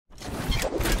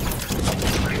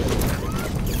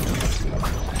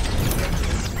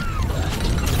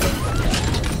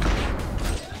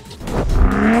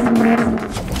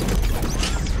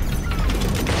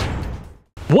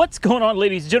What's going on,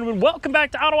 ladies and gentlemen? Welcome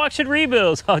back to Auto Auction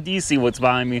Rebuilds. Oh, do you see what's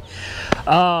behind me?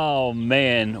 Oh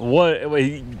man,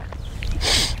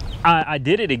 I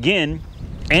did it again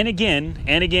and again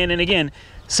and again and again.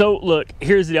 So look,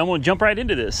 here's the deal. I'm gonna jump right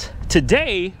into this.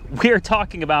 Today we are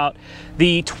talking about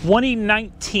the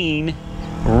 2019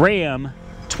 Ram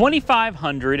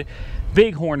 2500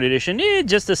 Bighorn Edition.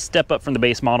 Just a step up from the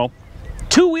base model.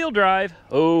 Two-wheel drive.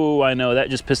 Oh, I know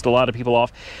that just pissed a lot of people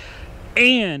off.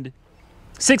 And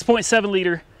 6.7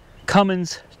 liter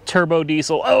Cummins turbo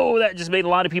diesel. Oh, that just made a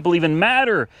lot of people even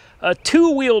madder. A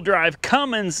two-wheel drive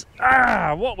Cummins.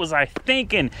 What was I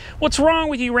thinking? What's wrong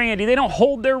with you, Randy? They don't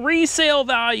hold their resale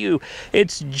value.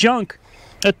 It's junk.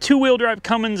 A two-wheel drive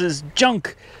Cummins is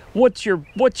junk. What's your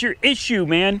issue,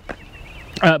 man?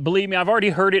 Believe me, I've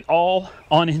already heard it all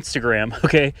on Instagram,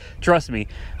 okay? Trust me,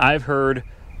 I've heard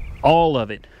all of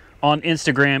it on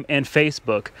Instagram and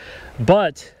Facebook.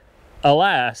 But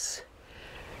alas,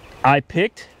 I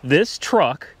picked this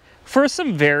truck for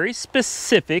some very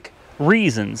specific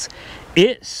reasons.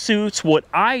 It suits what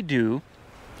I do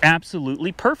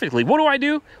absolutely perfectly. What do I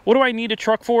do? What do I need a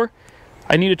truck for?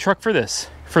 I need a truck for this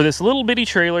little bitty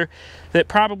trailer that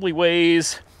probably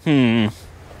weighs, I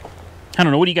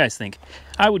don't know, what do you guys think?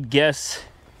 I would guess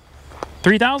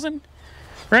 3,000,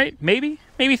 right? Maybe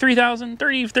 3,000,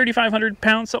 3,500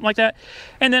 pounds, something like that.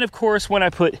 And then of course, when I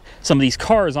put some of these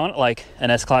cars on it, like an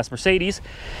S-Class Mercedes,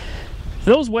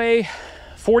 those weigh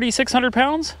 4,600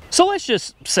 pounds. So let's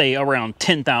just say around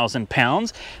 10,000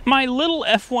 pounds. My little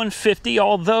F150,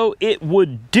 although it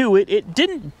would do it, it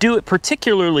didn't do it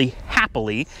particularly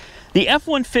happily. The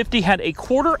F150 had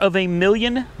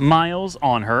 250,000 miles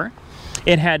on her.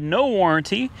 It had no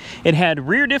warranty. It had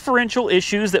rear differential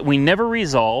issues that we never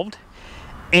resolved.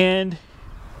 And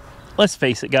let's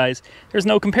face it, guys, there's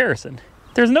no comparison.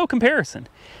 There's no comparison.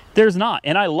 There's not.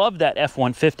 And I love that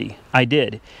F150. I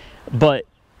did. But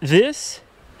this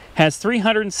has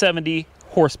 370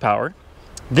 horsepower.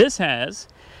 This has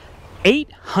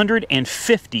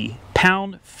 850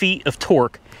 pound-feet of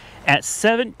torque at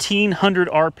 1,700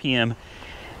 RPM.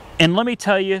 And let me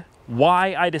tell you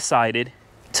why I decided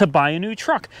to buy a new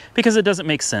truck, because it doesn't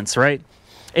make sense, right?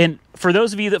 And for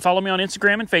those of you that follow me on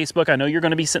Instagram and Facebook, I know you're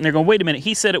going to be sitting there going, wait a minute,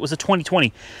 he said it was a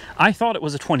 2020. I thought it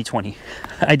was a 2020.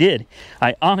 I did.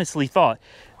 I honestly thought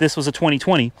this was a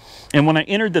 2020. And when I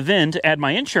entered the VIN to add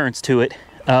my insurance to it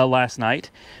last night,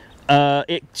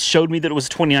 it showed me that it was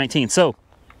 2019. So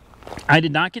I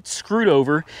did not get screwed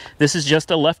over. This is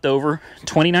just a leftover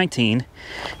 2019.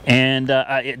 And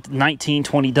 19,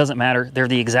 20, doesn't matter. They're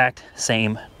the exact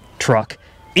same truck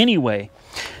anyway.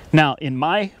 Now, in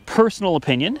my personal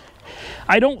opinion,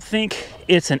 I don't think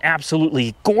it's an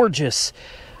absolutely gorgeous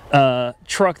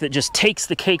truck that just takes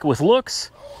the cake with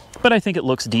looks, but I think it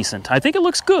looks decent. I think it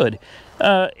looks good.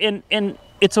 And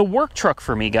it's a work truck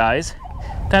for me, guys.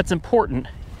 That's important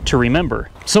to remember.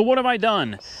 So what have I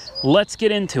done? Let's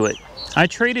get into it. I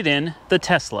traded in the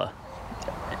Tesla.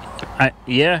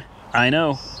 Yeah, I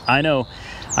know.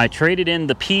 I traded in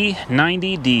the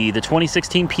P90D, the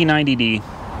 2016 P90D.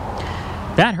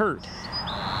 That hurt.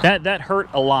 That hurt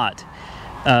a lot.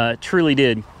 Truly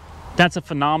did. That's a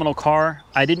phenomenal car.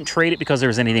 I didn't trade it because there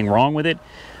was anything wrong with it.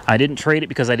 I didn't trade it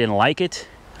because I didn't like it.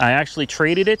 I actually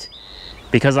traded it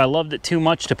because I loved it too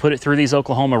much to put it through these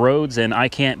Oklahoma roads, and I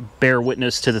can't bear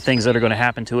witness to the things that are going to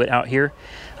happen to it out here.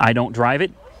 I don't drive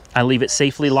it. I leave it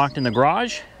safely locked in the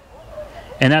garage.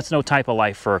 And that's no type of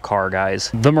life for a car,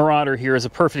 guys. The Marauder here is a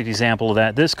perfect example of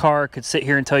that. This car could sit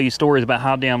here and tell you stories about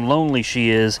how damn lonely she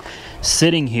is,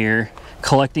 sitting here,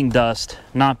 collecting dust,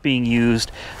 not being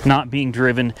used, not being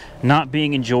driven, not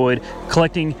being enjoyed,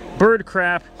 collecting bird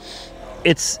crap.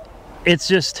 It's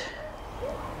just,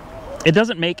 it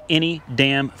doesn't make any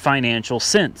damn financial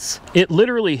sense. It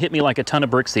literally hit me like a ton of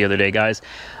bricks the other day, guys.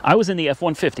 I was in the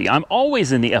F-150. I'm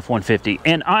always in the F-150.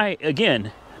 And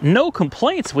again, no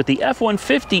complaints with the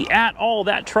F-150 at all.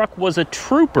 That truck was a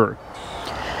trooper.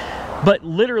 But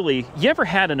literally, you ever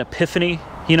had an epiphany?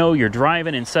 You know, you're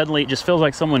driving and suddenly it just feels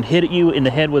like someone hit you in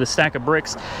the head with a stack of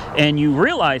bricks, and you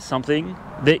realize something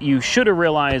that you should have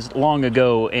realized long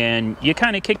ago, and you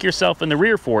kind of kick yourself in the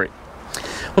rear for it.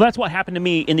 Well, that's what happened to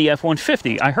me in the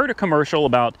F-150. I heard a commercial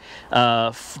about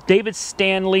David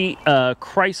Stanley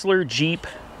Chrysler, Jeep,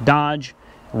 Dodge,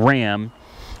 Ram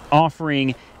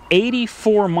offering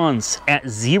 84 months at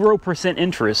 0%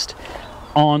 interest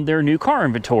on their new car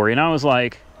inventory. And I was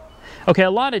like, okay, a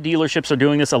lot of dealerships are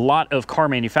doing this. A lot of car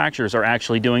manufacturers are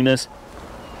actually doing this.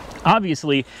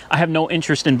 Obviously, I have no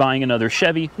interest in buying another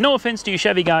Chevy. No offense to you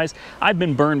Chevy guys, I've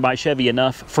been burned by Chevy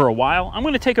enough for a while. I'm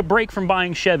going to take a break from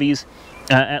buying Chevys,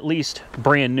 at least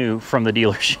brand new from the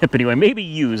dealership anyway. Maybe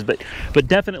used, but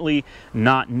definitely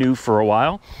not new for a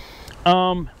while.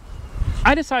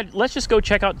 I decided, let's just go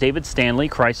check out David Stanley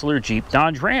Chrysler Jeep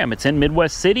Dodge Ram. It's in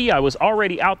Midwest City. I was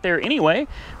already out there anyway.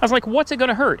 I was like, what's it going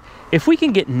to hurt? If we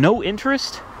can get no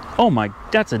interest, oh my,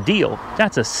 that's a deal.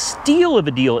 That's a steal of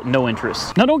a deal at no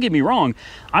interest. Now, don't get me wrong.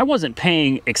 I wasn't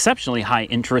paying exceptionally high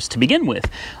interest to begin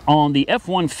with. On the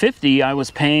F150, I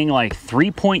was paying like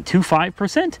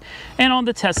 3.25%. And on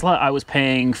the Tesla, I was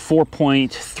paying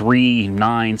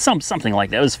 4.39, something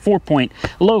like that. It was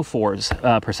low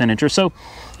 4% interest. So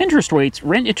interest rates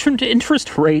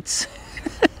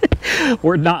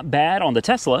were not bad on the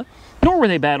Tesla, nor were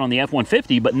they bad on the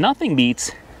F150, but nothing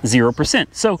beats 0%.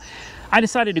 So I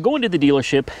decided to go into the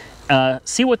dealership,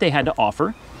 see what they had to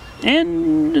offer,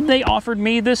 and they offered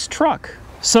me this truck.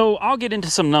 So I'll get into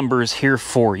some numbers here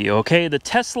for you, okay? The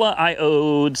Tesla I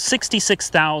owed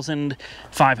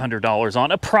 $66,500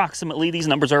 on, approximately. These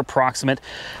numbers are approximate.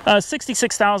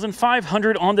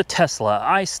 $66,500 on the Tesla.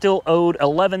 I still owed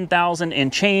 $11,000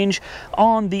 and change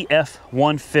on the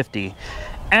F150.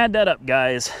 Add that up,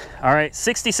 guys. All right,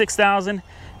 $66,000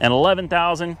 and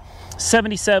 $11,000.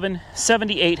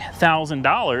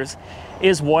 $78,000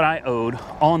 is what I owed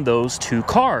on those two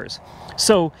cars.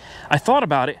 So I thought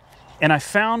about it and I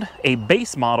found a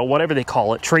base model, whatever they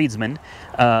call it, tradesman,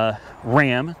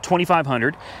 Ram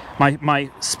 2500.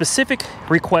 My specific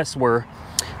requests were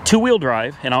two-wheel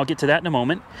drive, and I'll get to that in a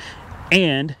moment,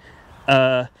 and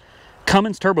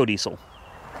Cummins turbo diesel.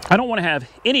 I don't want to have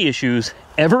any issues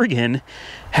ever again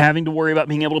having to worry about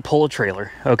being able to pull a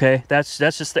trailer, okay? That's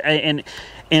just the, and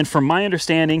from my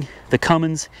understanding, the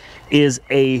Cummins is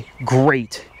a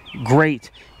great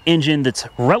engine that's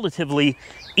relatively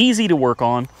easy to work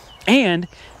on, and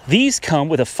these come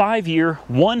with a 5-year,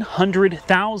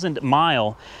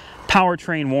 100,000-mile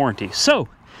powertrain warranty. So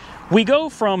we go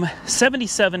from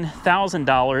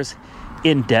 $77,000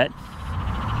 in debt,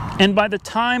 and by the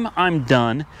time I'm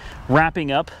done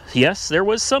wrapping up, yes, there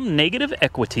was some negative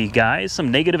equity, guys,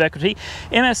 some negative equity.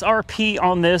 MSRP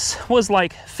on this was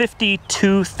like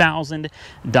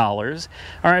 $52,000.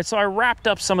 All right, so I wrapped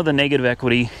up some of the negative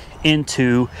equity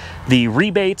into the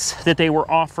rebates that they were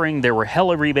offering. There were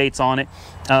hella rebates on it.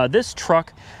 This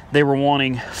truck, they were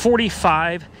wanting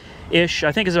 45-ish.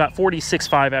 I think it's about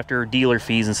 46.5 after dealer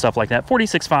fees and stuff like that.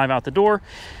 46.5 out the door,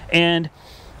 and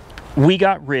we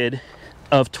got rid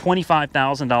of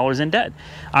 $25,000 in debt.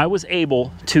 I was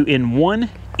able to, in one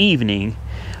evening,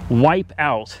 wipe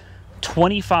out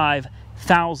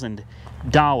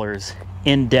 $25,000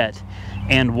 in debt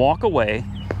and walk away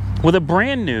with a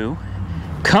brand new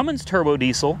Cummins turbo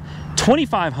diesel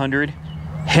 2500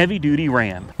 heavy-duty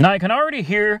Ram. Now, I can already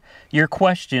hear your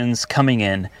questions coming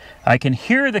in. I can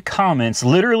hear the comments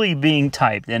literally being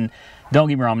typed, and don't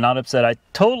get me wrong, I'm not upset. I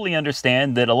totally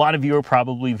understand that a lot of you are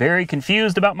probably very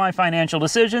confused about my financial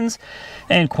decisions,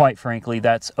 and quite frankly,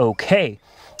 that's okay.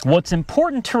 What's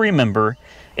important to remember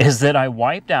is that I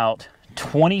wiped out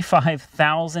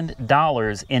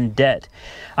 $25,000 in debt.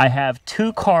 I have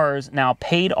two cars now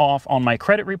paid off on my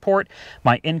credit report.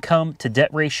 My income to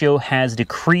debt ratio has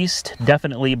decreased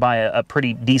definitely by a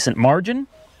pretty decent margin.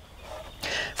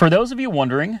 For those of you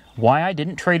wondering why I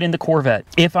didn't trade in the Corvette,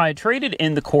 if I had traded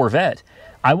in the Corvette,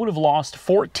 I would have lost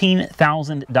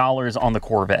 $14,000 on the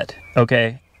Corvette,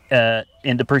 okay,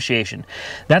 in depreciation.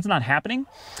 That's not happening.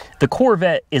 The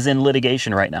Corvette is in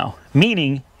litigation right now,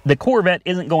 meaning the Corvette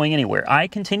isn't going anywhere. I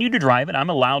continue to drive it.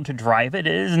 I'm allowed to drive it.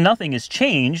 Nothing has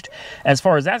changed as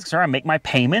far as that's concerned. I make my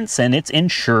payments and it's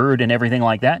insured and everything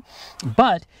like that.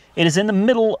 But it is in the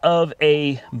middle of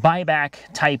a buyback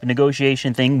type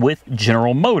negotiation thing with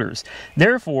General Motors.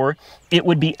 Therefore, it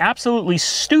would be absolutely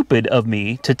stupid of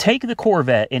me to take the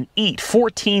Corvette and eat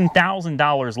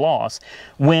 $14,000 loss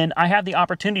when I have the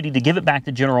opportunity to give it back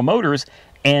to General Motors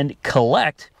and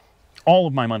collect all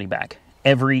of my money back,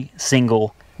 every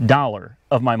single dollar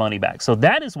of my money back. So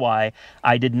that is why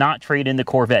I did not trade in the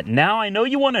Corvette. Now I know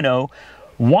you want to know,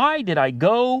 why did I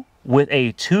go with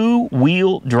a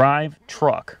two-wheel drive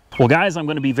truck? Well, guys, I'm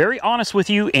going to be very honest with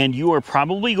you, and you are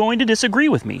probably going to disagree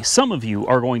with me. Some of you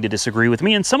are going to disagree with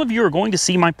me, and some of you are going to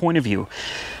see my point of view.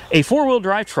 A four-wheel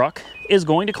drive truck is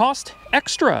going to cost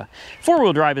extra.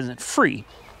 Four-wheel drive isn't free.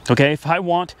 Okay, if I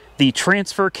want the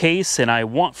transfer case and I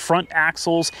want front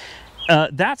axles,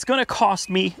 that's going to cost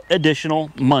me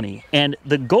additional money. And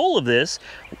the goal of this,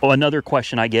 another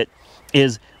question I get,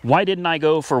 is why didn't I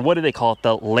go for, what do they call it,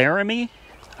 the Laramie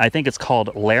I think it's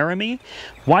called Laramie.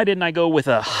 Why didn't I go with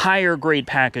a higher grade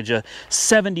package, a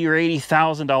 $70,000 or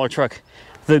 $80,000 truck?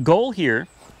 The goal here,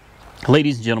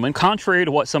 ladies and gentlemen, contrary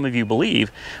to what some of you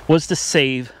believe, was to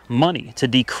save money, to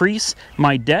decrease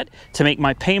my debt, to make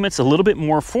my payments a little bit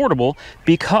more affordable,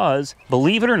 because,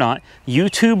 believe it or not,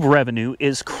 YouTube revenue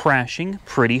is crashing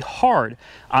pretty hard.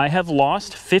 I have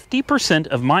lost 50%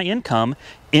 of my income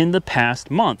in the past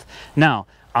month. Now,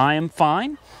 I am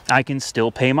fine. I can still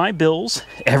pay my bills.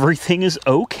 Everything is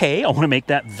okay. I want to make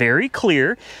that very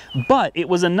clear. But it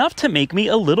was enough to make me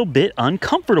a little bit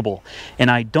uncomfortable. And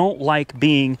I don't like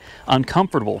being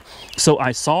uncomfortable. So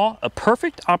I saw a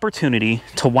perfect opportunity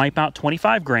to wipe out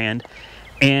 25 grand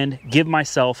and give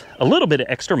myself a little bit of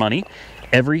extra money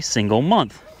every single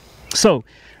month. So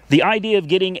the idea of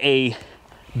getting a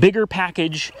bigger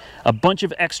package, a bunch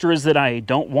of extras that I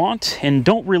don't want and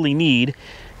don't really need,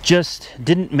 just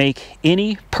didn't make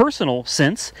any personal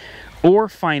sense or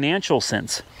financial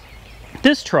sense.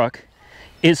 This truck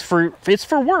is for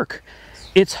work.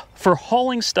 It's for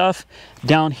hauling stuff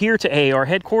down here to AAR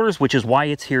headquarters, which is why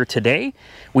it's here today.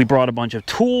 We brought a bunch of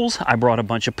tools. I brought a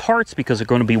bunch of parts because we're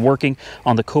going to be working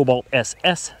on the Cobalt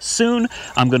SS soon.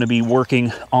 I'm going to be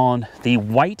working on the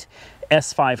white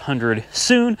S500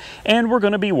 soon, and we're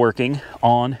going to be working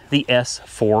on the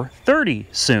S430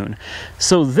 soon.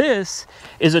 So this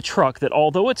is a truck that,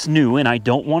 although it's new and I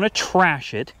don't want to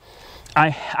trash it,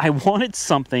 I wanted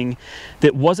something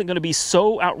that wasn't going to be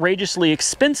so outrageously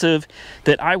expensive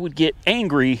that I would get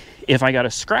angry if I got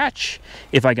a scratch,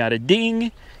 if I got a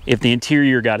ding, if the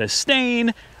interior got a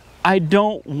stain. I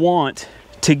don't want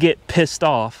to get pissed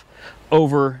off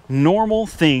over normal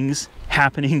things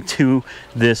happening to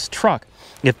this truck.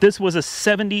 If this was a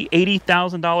 $70,000,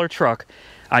 $80,000 truck,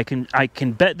 I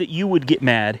can bet that you would get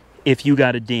mad if you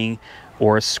got a ding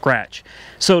or a scratch.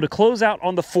 So to close out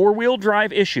on the four-wheel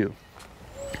drive issue,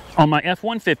 on my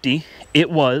F150,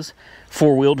 it was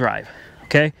four-wheel drive,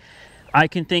 okay? I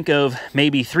can think of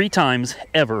maybe 3 times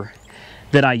ever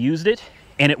that I used it,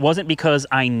 and it wasn't because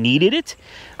I needed it.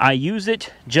 I used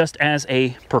it just as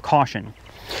a precaution.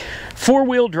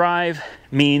 Four-wheel drive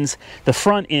means the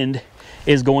front end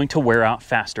is going to wear out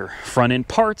faster. Front end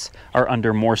parts are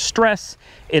under more stress.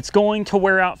 It's going to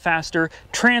wear out faster.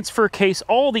 Transfer case,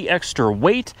 all the extra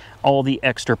weight, all the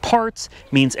extra parts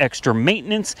means extra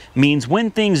maintenance, means when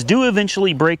things do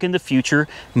eventually break in the future,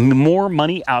 more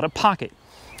money out of pocket.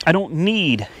 I don't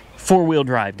need four-wheel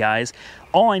drive, guys.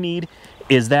 All I need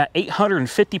is that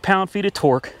 850 pound-feet of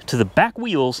torque to the back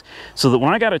wheels so that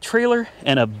when I got a trailer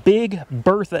and a big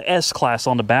Bertha S-Class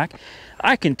on the back,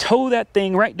 I can tow that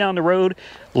thing right down the road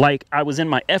like I was in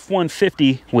my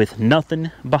F150 with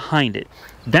nothing behind it.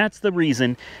 That's the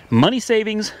reason. Money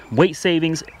savings, weight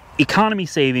savings, economy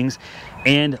savings,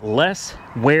 and less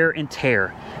wear and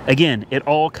tear. Again, it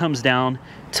all comes down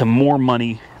to more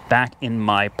money back in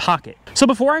my pocket. So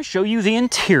before I show you the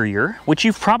interior, which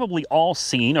you've probably all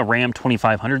seen, a Ram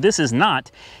 2500, this is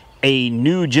not a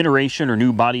new generation or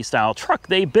new body style truck.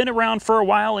 They've been around for a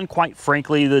while, and quite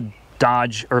frankly, the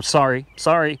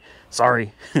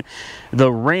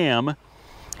the Ram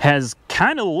has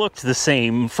kind of looked the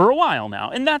same for a while now,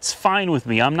 and that's fine with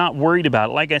me. I'm not worried about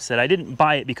it. Like I said, I didn't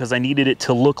buy it because I needed it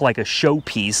to look like a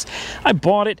showpiece. I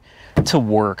bought it to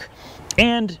work,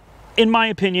 and in my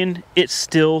opinion, it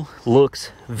still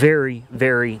looks very,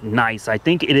 very nice. I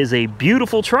think it is a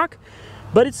beautiful truck,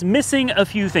 but it's missing a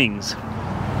few things.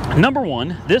 Number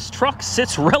one, this truck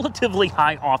sits relatively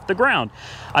high off the ground.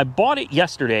 I bought it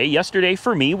yesterday. Yesterday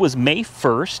for me was May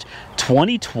 1st,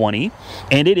 2020,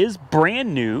 and it is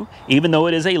brand new, even though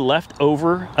it is a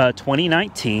leftover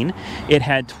 2019. It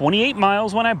had 28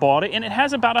 miles when I bought it, and it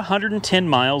has about 110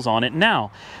 miles on it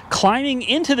now. Climbing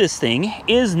into this thing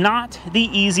is not the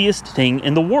easiest thing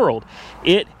in the world.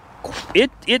 It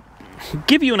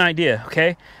give you an idea,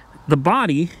 okay? The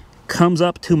body comes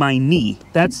up to my knee.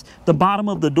 That's the bottom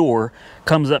of the door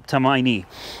comes up to my knee.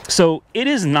 So it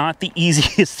is not the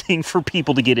easiest thing for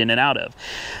people to get in and out of.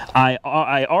 I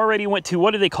already went to,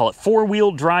 what do they call it?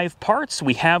 Four-wheel drive parts.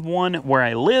 We have one where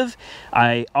I live.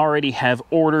 I already have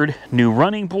ordered new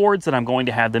running boards that I'm going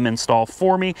to have them install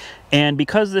for me. And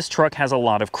because this truck has a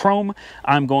lot of chrome,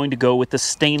 I'm going to go with the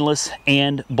stainless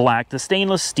and black. The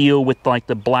stainless steel with like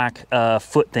the black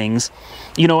foot things.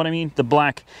 You know what I mean? The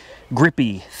black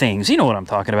grippy things. You know what I'm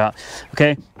talking about,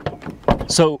 okay?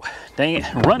 So, dang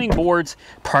it, running boards,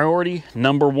 priority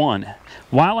number one.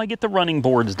 While I get the running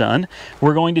boards done,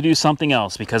 we're going to do something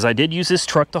else, because I did use this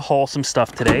truck to haul some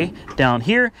stuff today down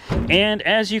here, and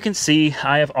as you can see,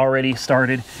 I have already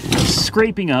started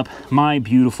scraping up my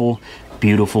beautiful,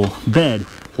 beautiful bed.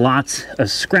 Lots of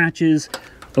scratches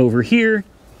over here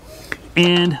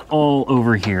and all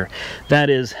over here. That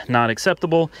is not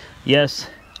acceptable. Yes,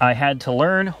 I had to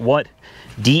learn what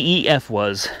DEF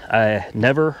was. I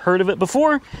never heard of it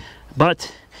before,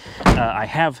 but I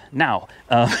have now.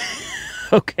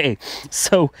 Okay,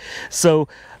 so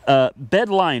bed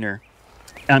liner.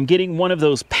 I'm getting one of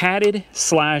those padded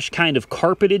 / kind of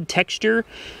carpeted texture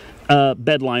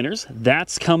bed liners.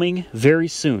 That's coming very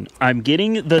soon. I'm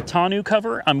getting the tonneau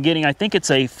cover. I'm getting, I think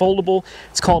it's a foldable,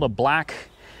 it's called a black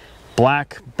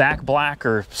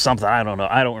or something. I don't know.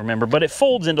 I don't remember, but it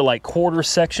folds into like quarter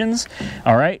sections.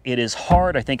 All right. It is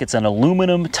hard. I think it's an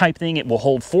aluminum type thing. It will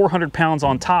hold 400 pounds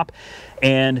on top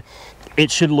and it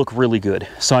should look really good.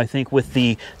 So I think with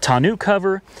the tonneau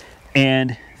cover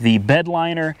and the bed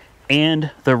liner and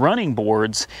the running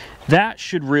boards, that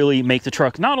should really make the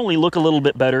truck not only look a little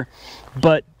bit better,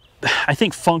 but I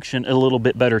think function a little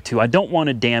bit better too. I don't want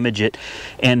to damage it,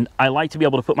 and I like to be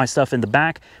able to put my stuff in the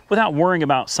back without worrying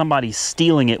about somebody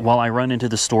stealing it while I run into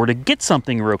the store to get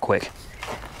something real quick.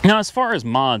 Now, as far as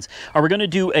mods, are we going to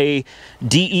do a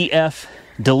DEF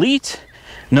delete?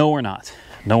 No, we're not.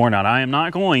 No, we're not. I am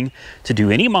not going to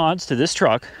do any mods to this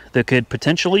truck that could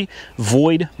potentially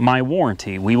void my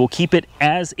warranty. We will keep it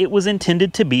as it was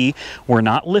intended to be. We're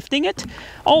not lifting it,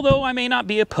 although I may not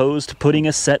be opposed to putting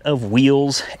a set of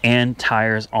wheels and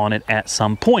tires on it at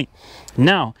some point.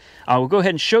 Now, I will go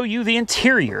ahead and show you the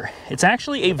interior. It's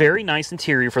actually a very nice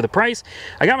interior for the price.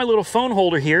 I got my little phone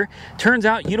holder here. Turns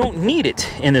out you don't need it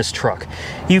in this truck.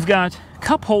 You've got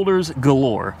cup holders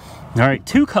galore. All right,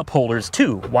 2 cup holders,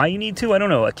 2. Why you need 2, I don't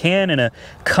know. A can and a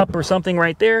cup or something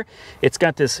right there. It's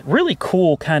got this really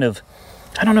cool kind of,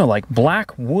 I don't know, like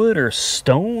black wood or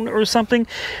stone or something.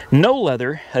 No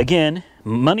leather. Again,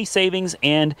 money savings,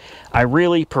 and I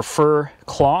really prefer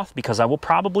cloth because I will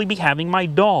probably be having my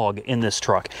dog in this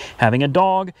truck. Having a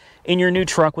dog in your new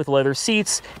truck with leather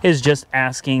seats is just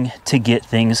asking to get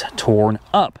things torn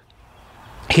up.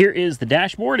 Here is the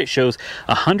dashboard. It shows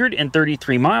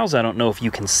 133 miles. I don't know if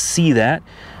you can see that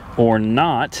or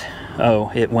not.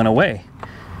 Oh, it went away.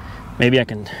 Maybe I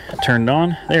can turn it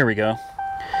on. There we go.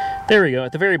 There we go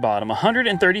at the very bottom.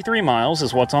 133 miles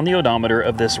is what's on the odometer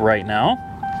of this right now.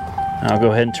 I'll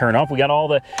go ahead and turn off.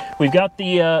 We've got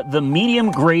the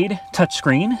medium grade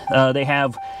touchscreen. They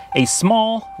have a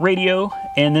small radio,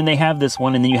 and then they have this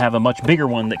one, and then you have a much bigger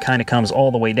one that kind of comes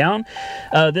all the way down.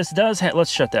 This does have,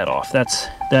 let's shut that off.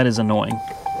 That is annoying.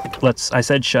 I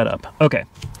said shut up. Okay.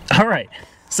 All right.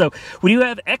 So we do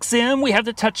have XM, we have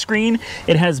the touchscreen.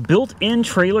 It has built-in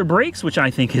trailer brakes, which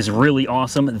I think is really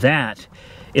awesome. That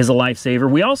is a lifesaver.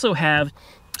 We also have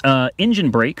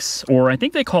engine brakes, or I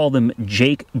think they call them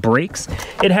Jake brakes.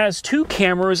 It has 2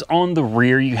 cameras on the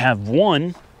rear. You have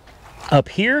one up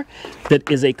here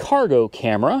that is a cargo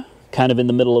camera, kind of in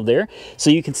the middle of there. So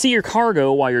you can see your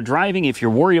cargo while you're driving. If you're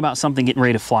worried about something getting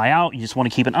ready to fly out, you just want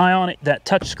to keep an eye on it. That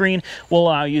touch screen will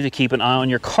allow you to keep an eye on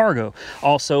your cargo.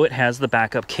 Also, it has the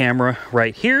backup camera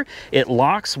right here. It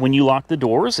locks when you lock the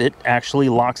doors. It actually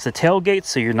locks the tailgate,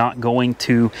 so you're not going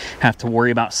to have to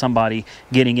worry about somebody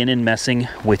getting in and messing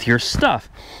with your stuff.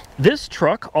 This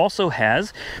truck also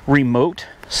has remote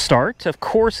start. Of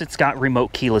course, it's got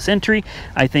remote keyless entry.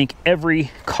 I think every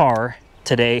car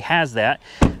today has that.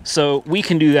 So we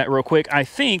can do that real quick. I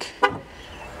think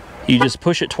you just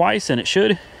push it twice and it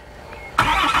should.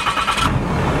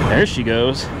 There she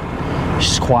goes.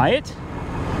 She's quiet,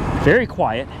 very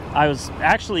quiet. I was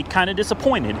actually kind of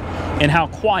disappointed in how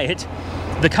quiet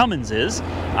the Cummins is.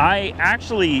 I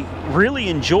actually really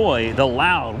enjoy the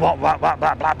loud blah, blah, blah,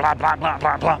 blah, blah, blah, blah, blah,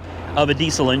 blah, blah of a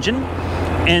diesel engine.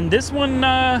 And this one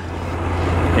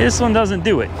doesn't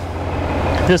do it.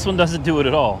 This one doesn't do it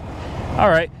at all. All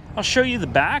right, I'll show you the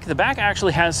back. The back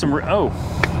actually has some, oh,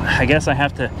 I guess I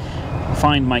have to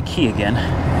find my key again.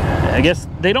 I guess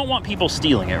they don't want people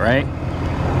stealing it, right?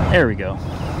 There we go.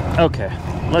 Okay,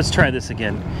 let's try this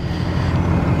again.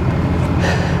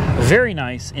 Very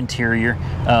nice interior,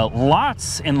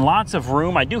 lots and lots of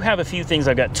room. I do have a few things.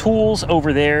 I've got tools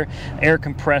over there, air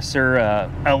compressor,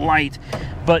 a light,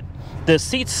 but the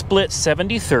seats split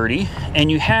 70-30, and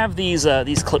you have these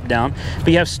clip down, but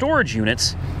you have storage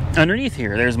units underneath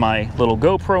here. There's my little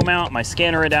GoPro mount, my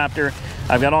scanner adapter.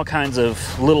 I've got all kinds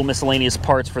of little miscellaneous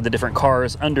parts for the different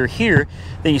cars under here.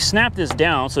 Then you snap this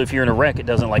down, so if you're in a wreck, it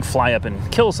doesn't like fly up and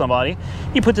kill somebody.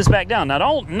 You put this back down. Not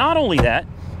only that,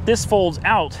 this folds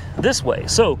out this way.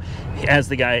 So as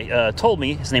the guy told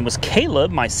me, his name was Caleb,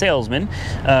 my salesman,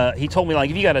 he told me, like,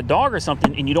 if you got a dog or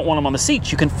something and you don't want them on the seats,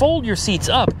 you can fold your seats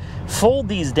up, fold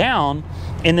these down,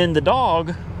 and then the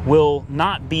dog will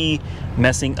not be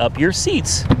messing up your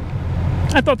seats.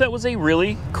 I thought that was a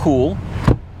really cool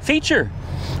feature.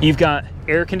 You've got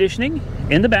air conditioning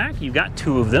in the back. You've got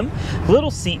 2 of them.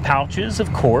 Little seat pouches,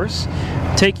 of course.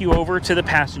 Take you over to the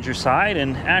passenger side,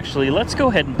 and actually, let's go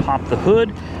ahead and pop the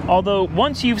hood. Although,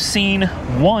 once you've seen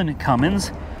one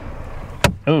Cummins,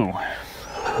 oh,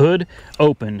 hood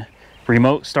open,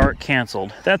 remote start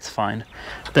canceled. That's fine.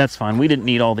 That's fine. We didn't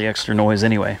need all the extra noise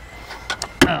anyway.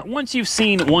 Once you've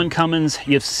seen one Cummins,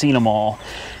 you've seen them all.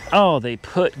 Oh, they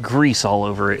put grease all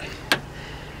over it.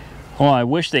 Well, I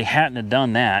wish they hadn't have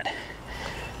done that.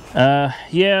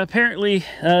 Yeah, apparently,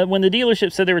 when the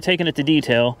dealership said they were taking it to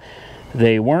detail,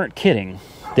 they weren't kidding.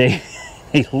 They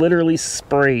literally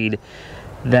sprayed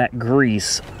that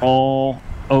grease all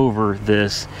over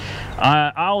this.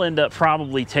 I'll end up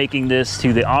probably taking this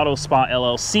to the Auto Spa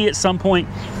LLC at some point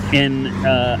and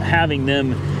having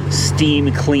them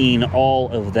steam clean all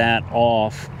of that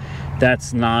off.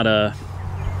 That's not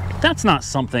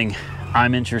something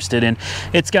I'm interested in.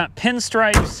 It's got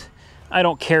pinstripes. I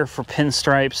don't care for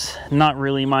pinstripes. Not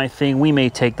really my thing. We may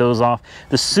take those off.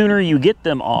 The sooner you get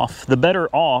them off, the better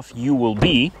off you will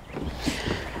be.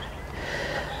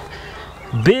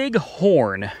 Big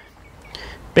horn.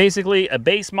 Basically a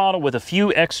base model with a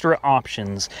few extra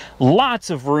options. Lots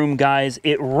of room, guys.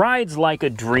 It rides like a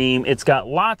dream. It's got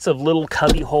lots of little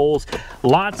cubby holes,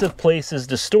 lots of places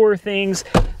to store things.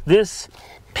 This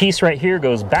piece right here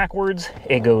goes backwards,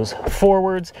 it goes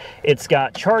forwards. It's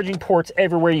got charging ports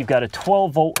everywhere. You've got a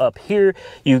 12-volt up here.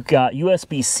 You've got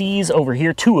USB-Cs over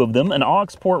here, 2 of them, an aux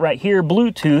port right here,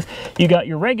 Bluetooth. You got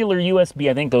your regular USB,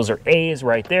 I think those are A's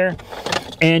right there.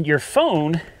 And your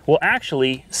phone will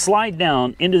actually slide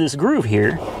down into this groove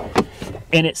here,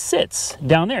 and it sits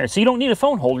down there. So you don't need a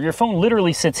phone holder. Your phone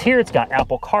literally sits here. It's got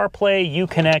Apple CarPlay,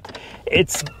 Uconnect.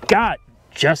 It's got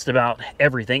just about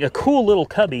everything. A cool little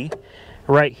cubby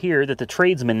right here that the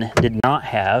tradesman did not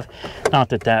have. Not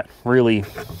that that really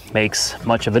makes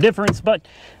much of a difference, but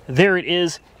there it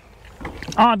is.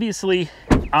 Obviously,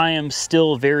 I am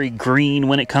still very green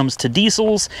when it comes to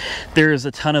diesels. There's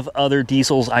a ton of other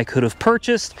diesels I could have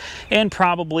purchased, and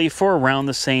probably for around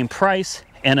the same price.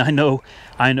 And I know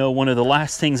one of the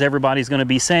last things everybody's going to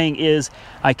be saying is,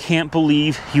 I can't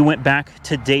believe you went back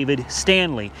to David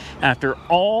Stanley. After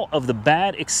all of the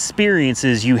bad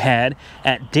experiences you had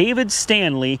at David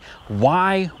Stanley,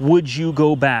 why would you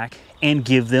go back and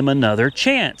give them another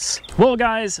chance? Well,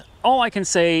 guys, all I can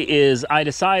say is I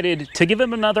decided to give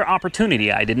them another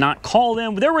opportunity. I did not call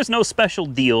them. There was no special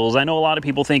deals. I know a lot of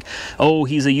people think, oh,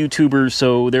 he's a YouTuber,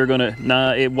 so they're gonna...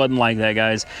 Nah, it wasn't like that,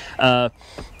 guys.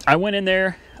 I went in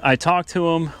there, I talked to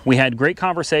him, we had great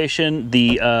conversation.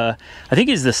 I think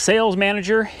he's the sales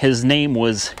manager. His name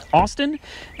was Austin,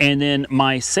 and then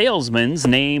my salesman's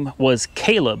name was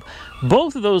Caleb.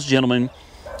 Both of those gentlemen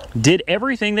did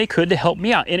everything they could to help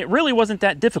me out, and it really wasn't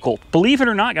that difficult. Believe it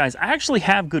or not, guys, I actually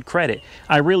have good credit.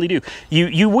 I really do.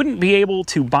 You wouldn't be able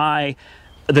to buy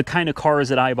the kind of cars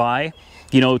that I buy.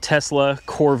 You know, Tesla,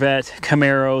 Corvette,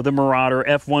 Camaro, the Marauder,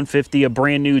 F150, a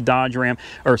brand new Dodge Ram,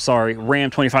 or sorry,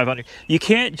 Ram 2500. You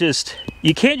can't just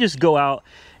go out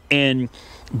and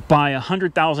buy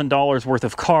 $100,000 worth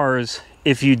of cars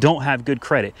if you don't have good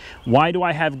credit. Why do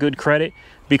I have good credit?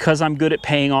 Because I'm good at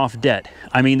paying off debt.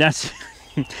 I mean, that's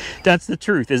that's the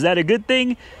truth. Is that a good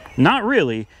thing? Not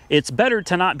really. It's better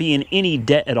to not be in any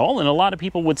debt at all. And a lot of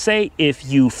people would say if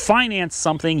you finance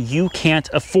something, you can't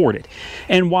afford it.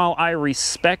 And while I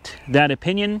respect that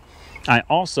opinion, I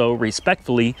also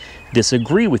respectfully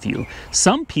disagree with you.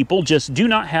 Some people just do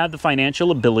not have the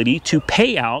financial ability to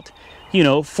pay out, you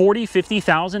know, $40,000,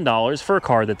 $50,000 for a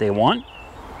car that they want.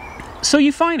 So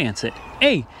you finance it.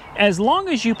 Hey, as long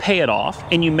as you pay it off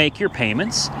and you make your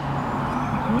payments,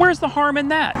 where's the harm in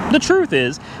that? The truth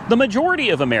is, the majority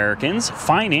of Americans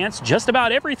finance just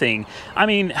about everything. I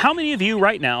mean, how many of you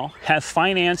right now have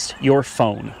financed your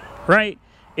phone, right?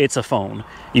 It's a phone.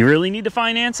 You really need to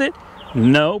finance it?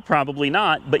 No, probably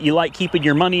not, but you like keeping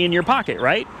your money in your pocket,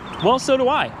 right? Well, so do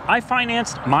I. I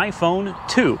financed my phone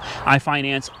too. I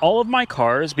finance all of my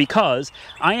cars because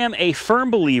I am a firm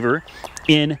believer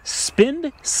in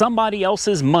spend somebody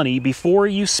else's money before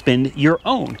you spend your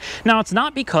own. Now, it's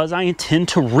not because I intend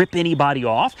to rip anybody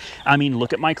off. I mean,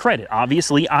 look at my credit.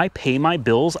 Obviously, I pay my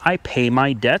bills, I pay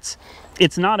my debts.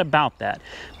 It's not about that.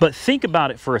 But think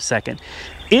about it for a second.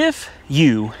 If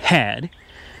you had,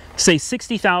 say,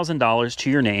 $60,000 to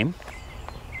your name,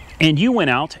 and you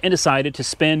went out and decided to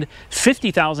spend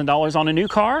 $50,000 on a new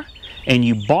car, and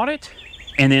you bought it,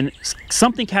 and then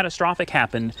something catastrophic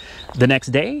happened the next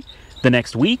day, the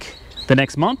next week, the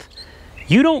next month,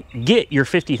 you don't get your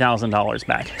 $50,000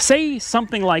 back. Say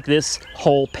something like this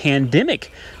whole pandemic,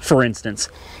 for instance.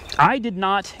 I did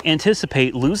not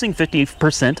anticipate losing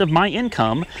 50% of my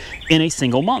income in a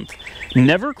single month.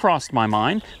 Never crossed my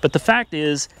mind, but the fact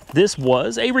is, this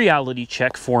was a reality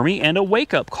check for me and a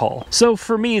wake-up call. So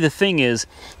for me, the thing is,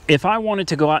 if I wanted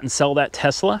to go out and sell that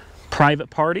Tesla, private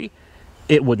party,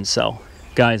 it wouldn't sell.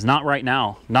 Guys, not right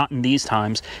now, not in these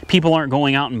times. People aren't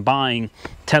going out and buying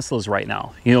Teslas right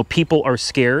now. You know, people are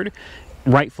scared,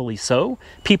 rightfully so.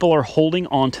 People are holding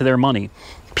on to their money.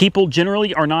 People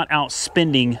generally are not out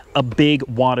spending a big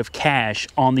wad of cash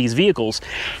on these vehicles.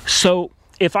 So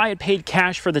if I had paid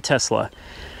cash for the Tesla,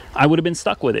 I would have been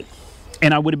stuck with it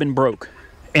and I would have been broke.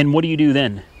 And what do you do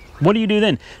then? What do you do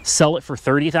then? Sell it for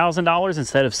 $30,000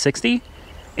 instead of $60,000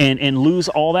 and lose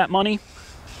all that money?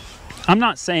 I'm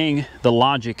not saying the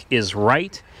logic is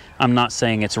right. I'm not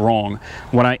saying it's wrong.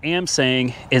 What I am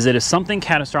saying is that if something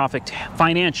catastrophic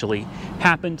financially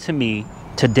happened to me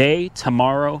today,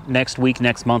 tomorrow, next week,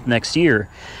 next month, next year,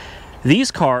 these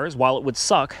cars, while it would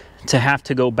suck to have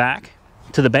to go back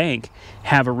to the bank,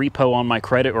 have a repo on my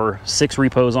credit or 6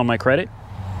 repos on my credit,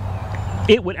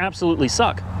 it would absolutely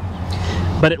suck.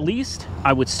 But at least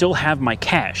I would still have my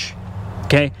cash,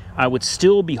 okay? I would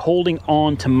still be holding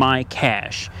on to my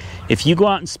cash. If you go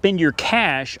out and spend your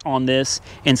cash on this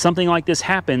and something like this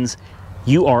happens,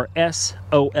 you are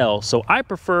SOL. So I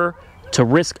prefer to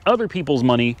risk other people's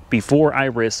money before I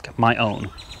risk my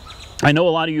own. I know a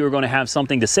lot of you are going to have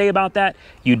something to say about that.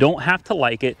 You don't have to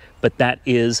like it, but that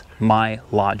is my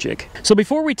logic. So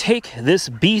before we take this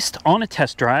beast on a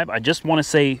test drive, I just want to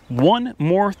say one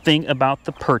more thing about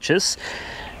the purchase.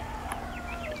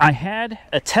 I had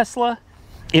a Tesla.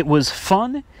 It was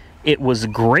fun. It was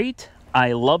great.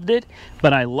 I loved it,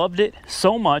 but I loved it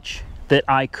so much that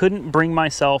I couldn't bring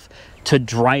myself to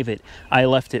drive it. I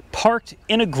left it parked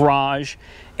in a garage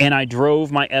and I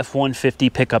drove my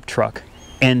F-150 pickup truck.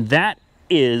 And that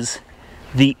is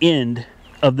the end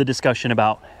of the discussion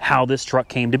about how this truck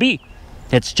came to be.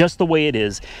 It's just the way it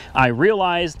is. I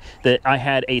realized that I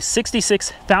had a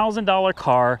 $66,000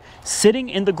 car sitting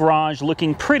in the garage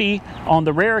looking pretty on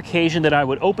the rare occasion that I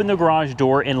would open the garage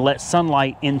door and let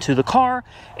sunlight into the car.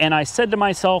 And I said to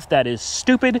myself, that is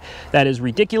stupid. That is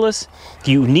ridiculous.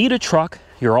 You need a truck.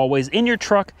 You're always in your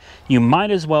truck. You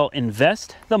might as well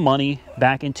invest the money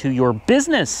back into your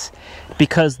business,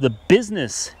 because the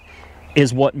business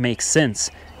is what makes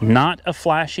sense, not a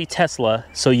flashy Tesla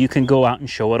so you can go out and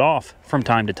show it off from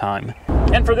time to time.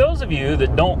 And for those of you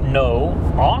that don't know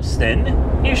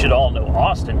Austin, you should all know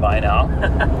Austin by now.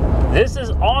 This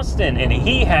is Austin, and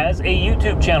he has a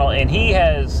YouTube channel, and he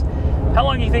has, how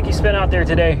long do you think you spent out there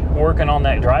today working on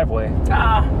that driveway?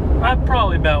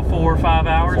 Probably about 4 or 5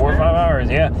 hours. 4 or 5 hours,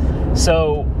 yeah.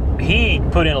 So he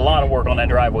put in a lot of work on that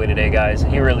driveway today, guys.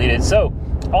 He really did. So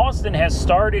Austin has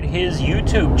started his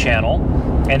YouTube channel,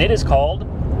 and it is called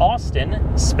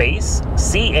Austin space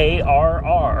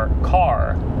C-A-R-R,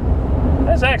 car.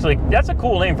 That's a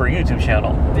cool name for a YouTube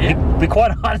channel. Yeah. Be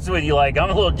quite honest with you, like, I'm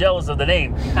a little jealous of the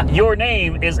name. Your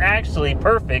name is actually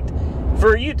perfect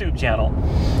for a YouTube channel.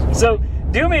 So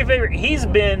do me a favor, he's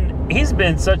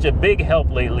been such a big help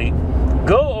lately.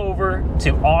 Go over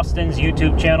to Austin's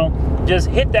YouTube channel. Just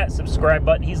hit that subscribe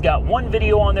button. He's got one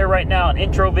video on there right now, an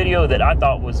intro video that I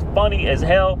thought was funny as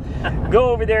hell.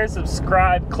 Go over there,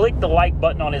 subscribe, click the like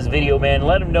button on his video, man.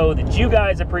 Let him know that you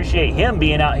guys appreciate him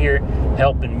being out here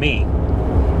helping me.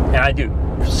 And I do,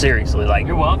 seriously. Like,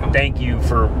 you're welcome. Thank you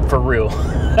for real.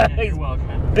 Yeah, you're welcome,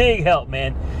 man. Big help,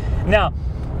 man. Now,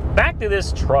 back to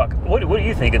this truck. What do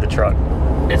you think of the truck?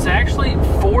 It's actually,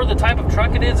 for the type of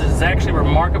truck it is, it's actually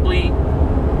remarkably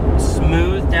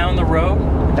smooth down the road.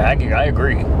 I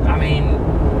agree. I mean,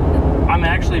 I'm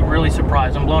actually really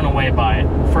surprised. I'm blown away by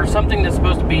it. For something that's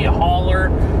supposed to be a hauler,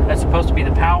 that's supposed to be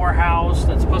the powerhouse,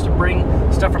 that's supposed to bring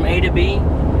stuff from A to B,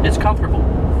 it's comfortable.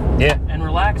 Yeah. And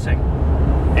relaxing.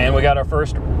 And we got our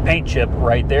first paint chip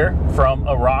right there from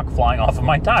a rock flying off of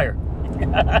my tire.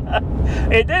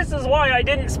 And this is why I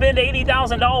didn't spend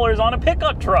 $80,000 on a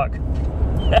pickup truck.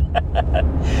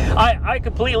 I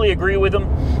completely agree with them,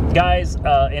 guys.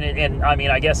 And I mean,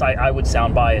 I guess I would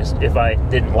sound biased if I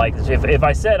didn't like this. If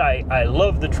I said I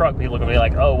love the truck, people are gonna be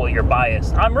like, oh, well, you're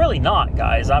biased. I'm really not,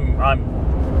 guys.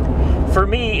 For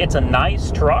me, it's a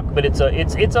nice truck, but it's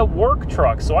a work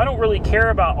truck. So I don't really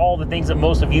care about all the things that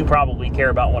most of you probably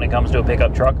care about when it comes to a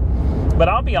pickup truck. But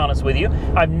I'll be honest with you,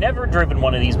 I've never driven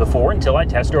one of these before until I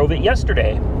test drove it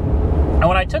yesterday. And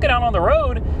when I took it out on the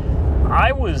road,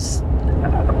 I was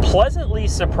pleasantly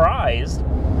surprised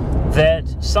that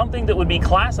something that would be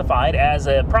classified as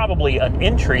probably an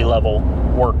entry-level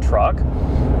work truck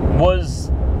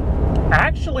was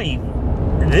actually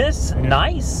this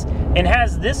nice and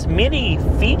has this many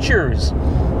features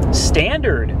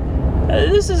standard.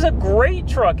 This is a great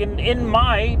truck, and in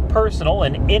my personal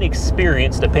and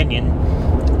inexperienced opinion,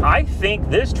 I think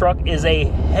this truck is a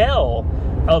hell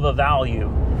of a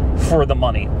value for the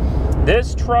money.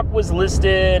 This truck was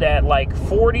listed at like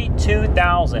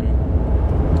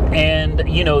 $42,000, and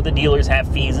you know, the dealers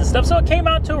have fees and stuff, so it came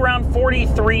out to around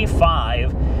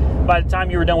 $43,500 by the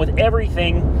time you were done with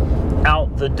everything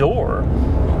out the door.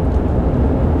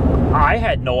 I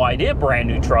had no idea brand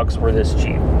new trucks were this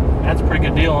cheap. That's a pretty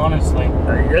good deal, honestly.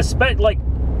 Like,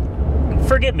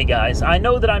 forgive me, guys. I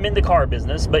know that I'm in the car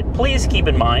business, but please keep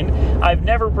in mind, I've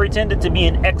never pretended to be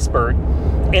an expert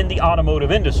in the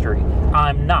automotive industry.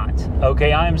 I'm not,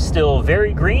 okay? I'm still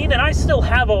very green, and I still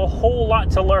have a whole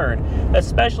lot to learn,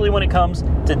 especially when it comes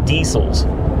to diesels.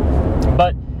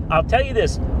 But I'll tell you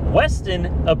this,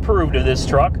 Weston approved of this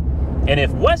truck, and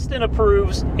if Weston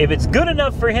approves, if it's good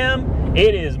enough for him,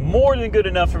 it is more than good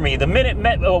enough for me. The minute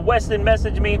Weston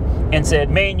messaged me and said,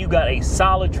 man, you got a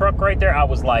solid truck right there, I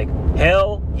was like,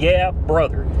 hell yeah,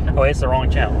 brother. Oh, it's the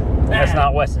wrong channel. That's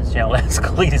not Weston's channel. That's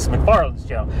Cletus McFarland's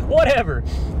channel. Whatever.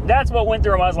 That's what went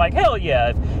through him. I was like, hell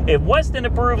yeah. If Weston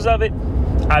approves of it,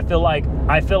 I feel like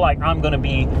I'm going to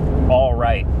be all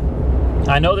right.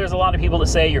 I know there's a lot of people that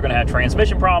say you're going to have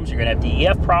transmission problems, you're going to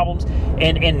have DEF problems,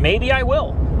 and maybe I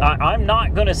will. I'm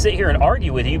not going to sit here and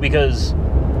argue with you because,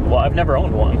 well, I've never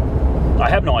owned one. I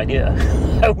have no idea.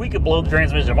 We could blow the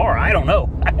transmission tomorrow. I don't know.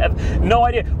 I have no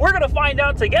idea. We're going to find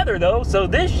out together, though, so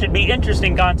this should be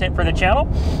interesting content for the channel.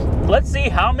 Let's see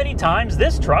how many times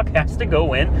this truck has to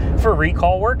go in for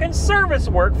recall work and service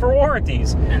work for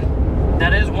warranties. And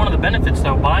that is one of the benefits,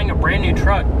 though. Buying a brand new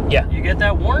truck, yeah, you get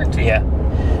that warranty. Yeah.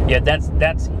 Yeah,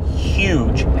 that's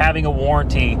huge, having a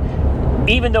warranty.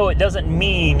 Even though it doesn't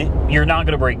mean you're not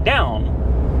going to break down,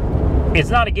 it's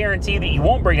not a guarantee that you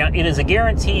won't break down. It is a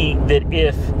guarantee that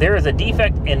if there is a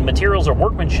defect in materials or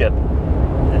workmanship,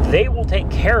 they will take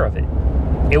care of it.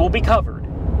 It will be covered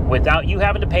without you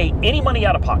having to pay any money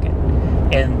out of pocket.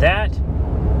 And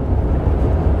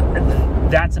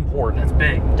that's important. That's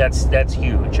big. That's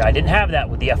huge. I didn't have that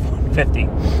with the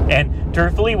F150. And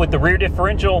truthfully, with the rear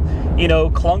differential, you know,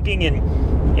 clunking and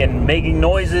making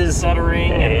noises,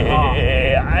 stuttering,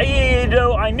 and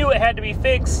I knew it had to be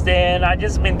fixed, and I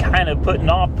just been kind of putting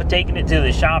off taking it to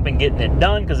the shop and getting it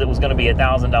done because it was going to be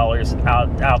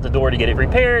 $1,000 out the door to get it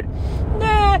repaired.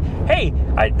 Nah, hey,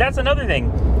 that's another thing.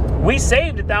 We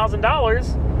saved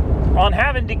 $1,000 on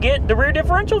having to get the rear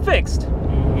differential fixed.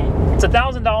 It's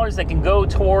 $1,000 that can go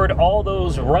toward all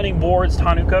those running boards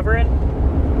Tanu cover in.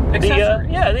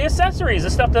 The accessories, the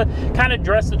stuff to kind of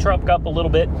dress the truck up a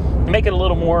little bit, make it a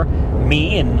little more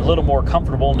me and a little more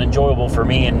comfortable and enjoyable for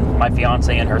me and my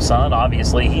fiance and her son.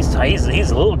 Obviously, he's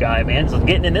a little guy, man. So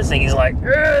getting in this thing, he's like,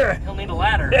 ugh. He'll need a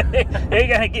ladder. They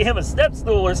gotta get him a step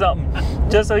stool or something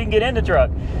just so he can get in the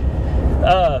truck.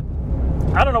 I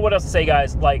don't know what else to say,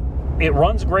 guys. Like, it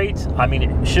runs great. I mean,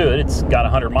 it should. It's got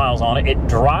 100 miles on it. It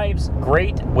drives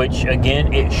great, which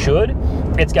again, it should.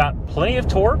 It's got plenty of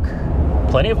torque,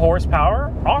 plenty of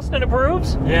horsepower. Austin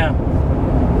approves. Yeah.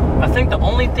 I think the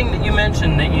only thing that you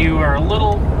mentioned that you are a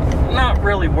little not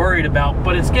really worried about,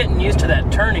 but it's getting used to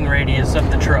that turning radius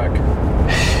of the truck.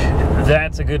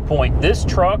 That's a good point. This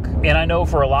truck, and I know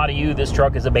for a lot of you, this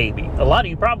truck is a baby. A lot of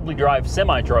you probably drive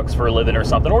semi-trucks for a living or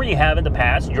something, or you have in the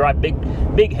past. You drive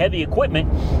big, heavy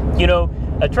equipment. You know,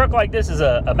 a truck like this is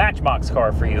a Matchbox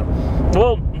car for you.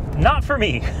 Well, not for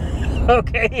me.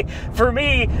 Okay? For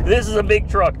me, this is a big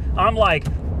truck. I'm like,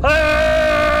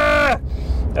 ah!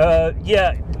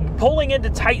 Yeah, pulling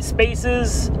into tight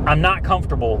spaces, I'm not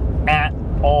comfortable at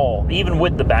all, even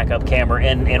with the backup camera,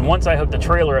 and once I hook the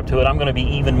trailer up to it, I'm going to be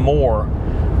even more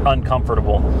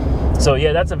uncomfortable. So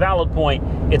yeah, that's a valid point.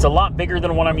 It's a lot bigger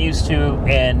than what I'm used to,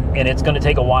 and it's going to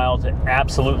take a while to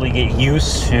absolutely get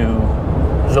used to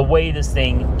the way this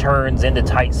thing turns into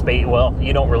tight space. Well,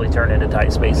 you don't really turn into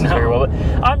tight spaces very well, but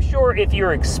I'm sure if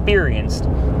you're experienced,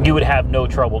 you would have no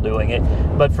trouble doing it.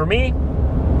 But for me,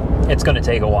 it's going to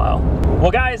take a while.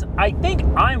 Well, guys, I think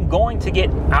I'm going to get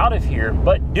out of here,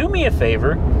 but do me a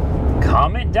favor,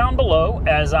 comment down below,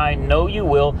 as I know you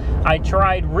will. I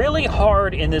tried really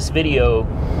hard in this video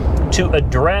to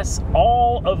address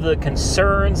all of the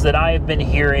concerns that I have been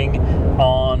hearing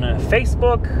on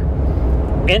Facebook,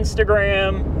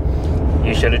 Instagram.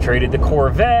 You should have traded the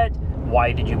Corvette.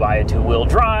 Why did you buy a two-wheel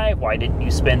drive? Why didn't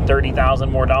you spend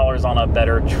 $30,000 more on a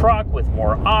better truck with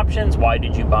more options? Why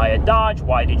did you buy a Dodge?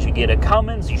 Why did you get a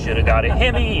Cummins? You should have got a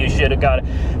Hemi. You should have got,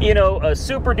 a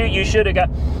Super Duke. You should have got,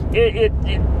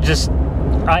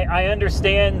 I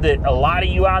understand that a lot of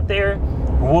you out there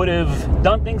would have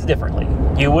done things differently.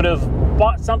 You would have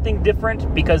bought something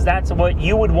different because that's what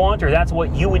you would want, or that's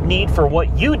what you would need for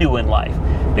what you do in life.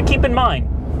 But keep in mind,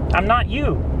 I'm not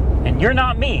you, and you're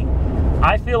not me.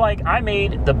 I feel like I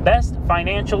made the best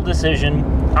financial decision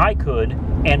I could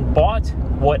and bought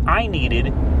what I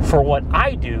needed for what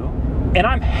I do, and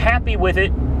I'm happy with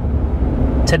it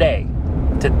today.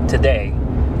 Today.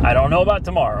 I don't know about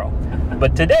tomorrow,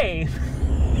 but today,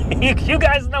 you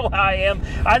guys know how I am.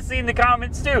 I've seen the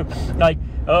comments too. Like,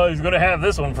 oh, he's going to have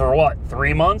this one for what,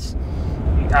 3 months?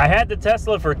 I had the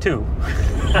Tesla for 2.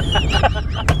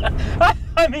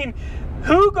 I mean,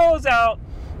 who goes out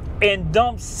and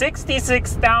dumps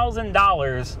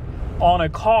 $66,000 on a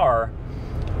car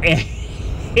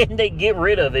and they get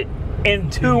rid of it in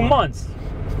 2 months?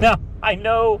 Now, I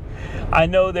know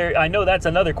that's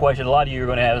another question a lot of you are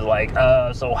going to have is like,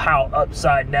 so how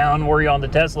upside down were you on the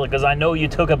Tesla? Because I know you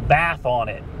took a bath on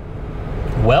it.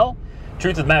 Well,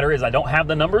 truth of the matter is I don't have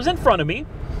the numbers in front of me,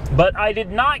 but I did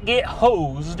not get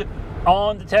hosed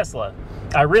on the Tesla.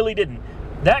 I really didn't.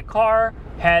 That car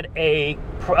had a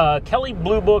Kelley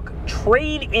Blue Book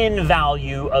trade-in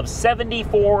value of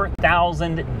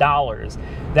 $74,000.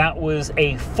 That was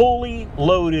a fully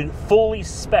loaded, fully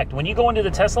spec'd. When you go into the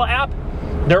Tesla app,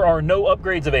 there are no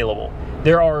upgrades available.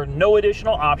 There are no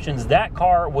additional options. That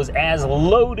car was as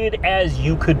loaded as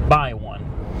you could buy one.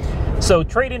 So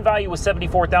trade-in value was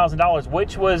 $74,000,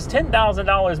 which was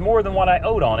 $10,000 more than what I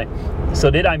owed on it. So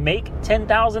did I make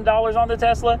 $10,000 on the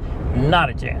Tesla?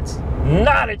 Not a chance.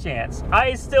 Not a chance.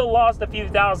 I still lost a few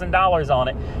 $1,000s on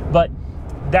it, but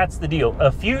that's the deal.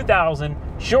 A few thousand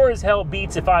sure as hell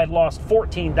beats if I had lost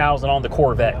 $14,000 on the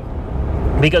Corvette.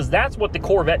 Because that's what the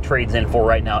Corvette trades in for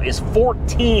right now, is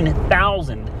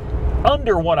 $14,000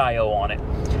 under what I owe on it.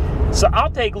 So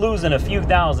I'll take losing a few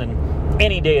thousand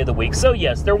any day of the week. So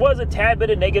yes, there was a tad bit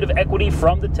of negative equity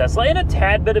from the Tesla and a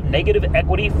tad bit of negative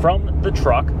equity from the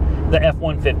truck, the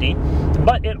F150,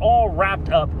 but it all wrapped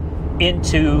up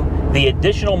into the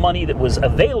additional money that was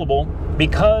available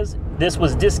because this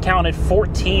was discounted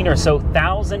 $14,000 or so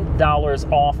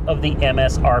off of the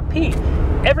MSRP.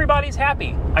 Everybody's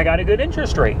happy. I got a good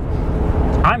interest rate.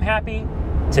 I'm happy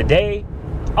today.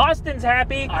 Austin's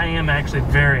happy. I am actually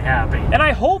very happy. And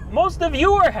I hope most of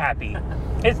you are happy.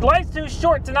 Life's too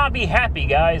short to not be happy,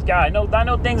 guys. God, I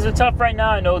know things are tough right now.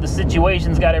 I know the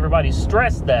situation's got everybody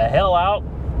stressed the hell out,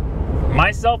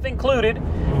 myself included,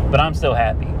 but I'm still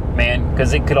happy, man,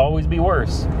 because it could always be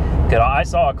worse. I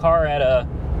saw a car at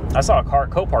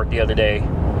Copart the other day,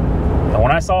 and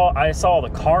when I saw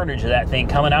the carnage of that thing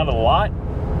coming out of the lot,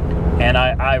 and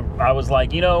I was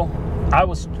like, you know, I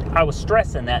was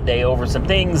stressing that day over some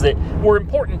things that were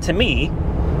important to me,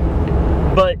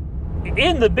 but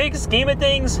in the big scheme of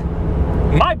things,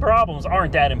 my problems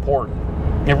aren't that important.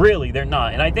 And really, they're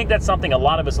not. And I think that's something a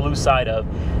lot of us lose sight of.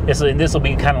 And this will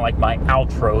be kind of like my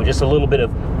outro, just a little bit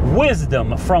of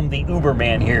wisdom from the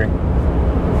Uberman here.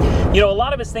 You know, a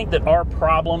lot of us think that our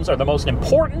problems are the most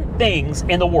important things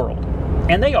in the world.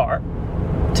 And they are,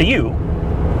 to you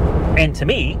and to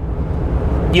me,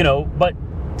 you know, but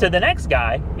to the next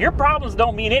guy, your problems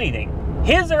don't mean anything.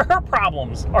 His or her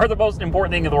problems are the most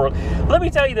important thing in the world. Let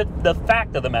me tell you the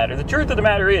fact of the matter. The truth of the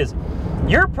matter is,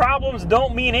 your problems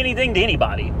don't mean anything to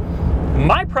anybody.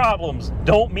 My problems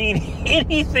don't mean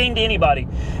anything to anybody.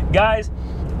 Guys,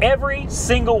 every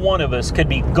single one of us could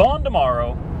be gone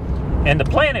tomorrow and the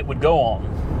planet would go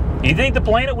on. You think the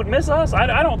planet would miss us?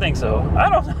 I don't think so.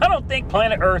 I don't think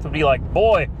planet Earth would be like,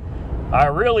 boy, I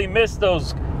really miss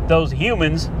those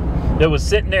humans that was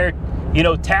sitting there, you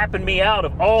know, tapping me out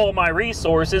of all my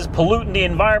resources, polluting the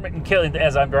environment and killing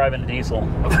as I'm driving a diesel.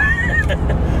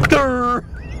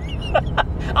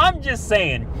 I'm just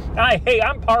saying, hey,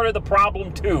 I'm part of the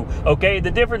problem too, okay?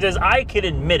 The difference is I can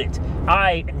admit it.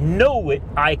 I know it,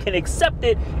 I can accept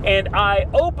it, and I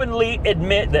openly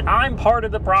admit that I'm part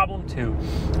of the problem too.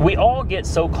 We all get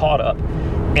so caught up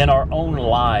in our own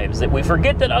lives that we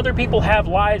forget that other people have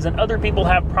lives and other people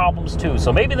have problems too.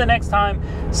 So maybe the next time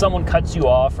someone cuts you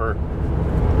off or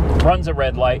runs a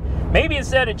red light, maybe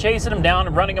instead of chasing them down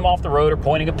and running them off the road or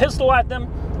pointing a pistol at them,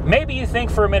 maybe you think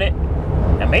for a minute,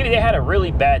 and maybe they had a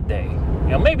really bad day.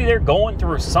 You know, maybe they're going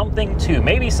through something too.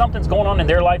 Maybe something's going on in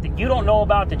their life that you don't know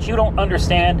about, that you don't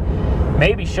understand.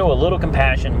 Maybe show a little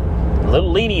compassion, a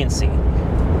little leniency.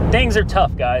 Things are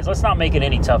tough, guys. Let's not make it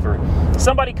any tougher.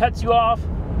 Somebody cuts you off,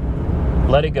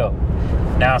 let it go.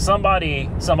 Now, somebody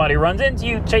runs into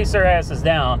you, chase their asses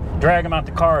down, drag them out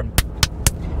the car, and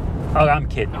oh, I'm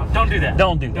kidding. No, don't do that.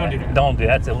 Don't do that. Don't do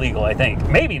that. That's illegal, I think.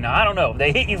 Maybe not. I don't know.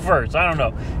 They hit you first. I don't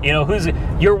know. You know,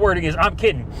 your wording is, I'm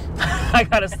kidding. I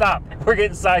gotta stop. We're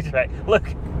getting sidetracked. Look,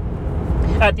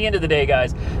 at the end of the day,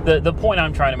 guys, the point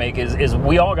I'm trying to make is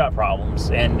we all got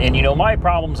problems, and you know, my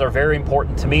problems are very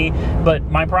important to me, but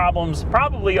my problems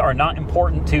probably are not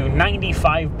important to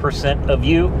 95% of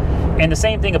you. And the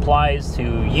same thing applies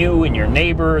to you and your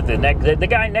neighbor, the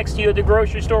guy next to you at the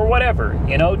grocery store, whatever.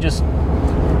 You know, just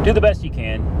do the best you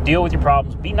can, deal with your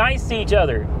problems, be nice to each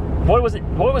other. What was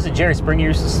it Jerry Springer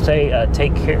used to say?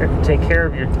 Take care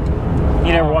of your...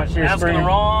 You never watched Jerry Springer? The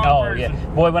wrong person. Yeah.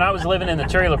 Boy, when I was living in the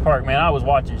trailer park, man, I was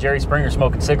watching Jerry Springer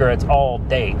smoking cigarettes all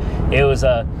day. It was,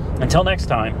 until next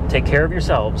time, take care of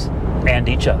yourselves and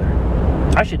each other.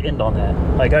 I should end on that.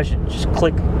 Like, I should just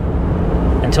click.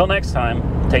 Until next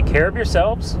time, take care of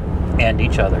yourselves and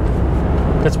each other.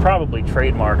 That's probably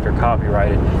trademarked or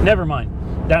copyrighted. Never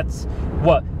mind. That's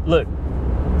what, look.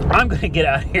 I'm going to get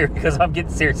out of here because I'm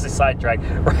getting seriously sidetracked.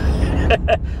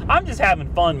 I'm just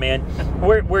having fun, man.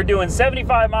 We're doing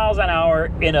 75 miles an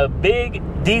hour in a big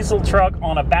diesel truck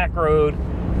on a back road,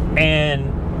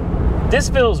 and this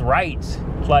feels right.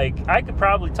 Like, I could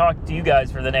probably talk to you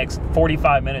guys for the next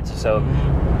 45 minutes or so.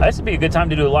 This would be a good time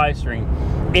to do a live stream.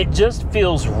 It just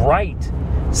feels right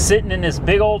sitting in this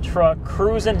big old truck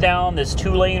cruising down this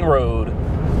 2-lane road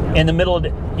in the middle of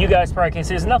the, you guys probably can't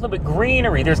see, there's nothing but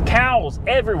greenery. There's cows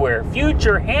everywhere.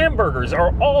 Future hamburgers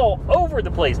are all over the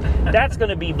place. That's going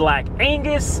to be Black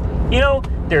Angus. You know,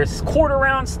 there's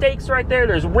quarter-round steaks right there.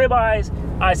 There's ribeyes.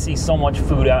 I see so much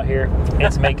food out here.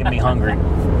 It's making me hungry.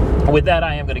 With that,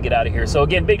 I am going to get out of here. So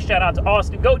again, big shout out to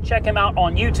Austin. Go check him out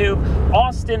on YouTube.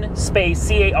 Austin space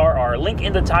C-A-R-R. Link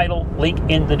in the title, link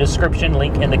in the description,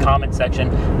 link in the comment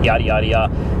section, yada, yada,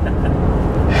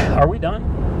 yada. Are we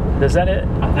done? Is that it?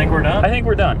 I think we're done. I think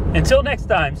we're done. Until next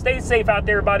time, stay safe out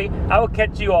there, everybody. I will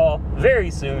catch you all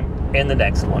very soon in the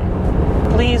next one.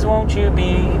 Please won't you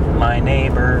be my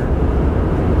neighbor?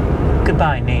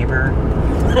 Goodbye, neighbor.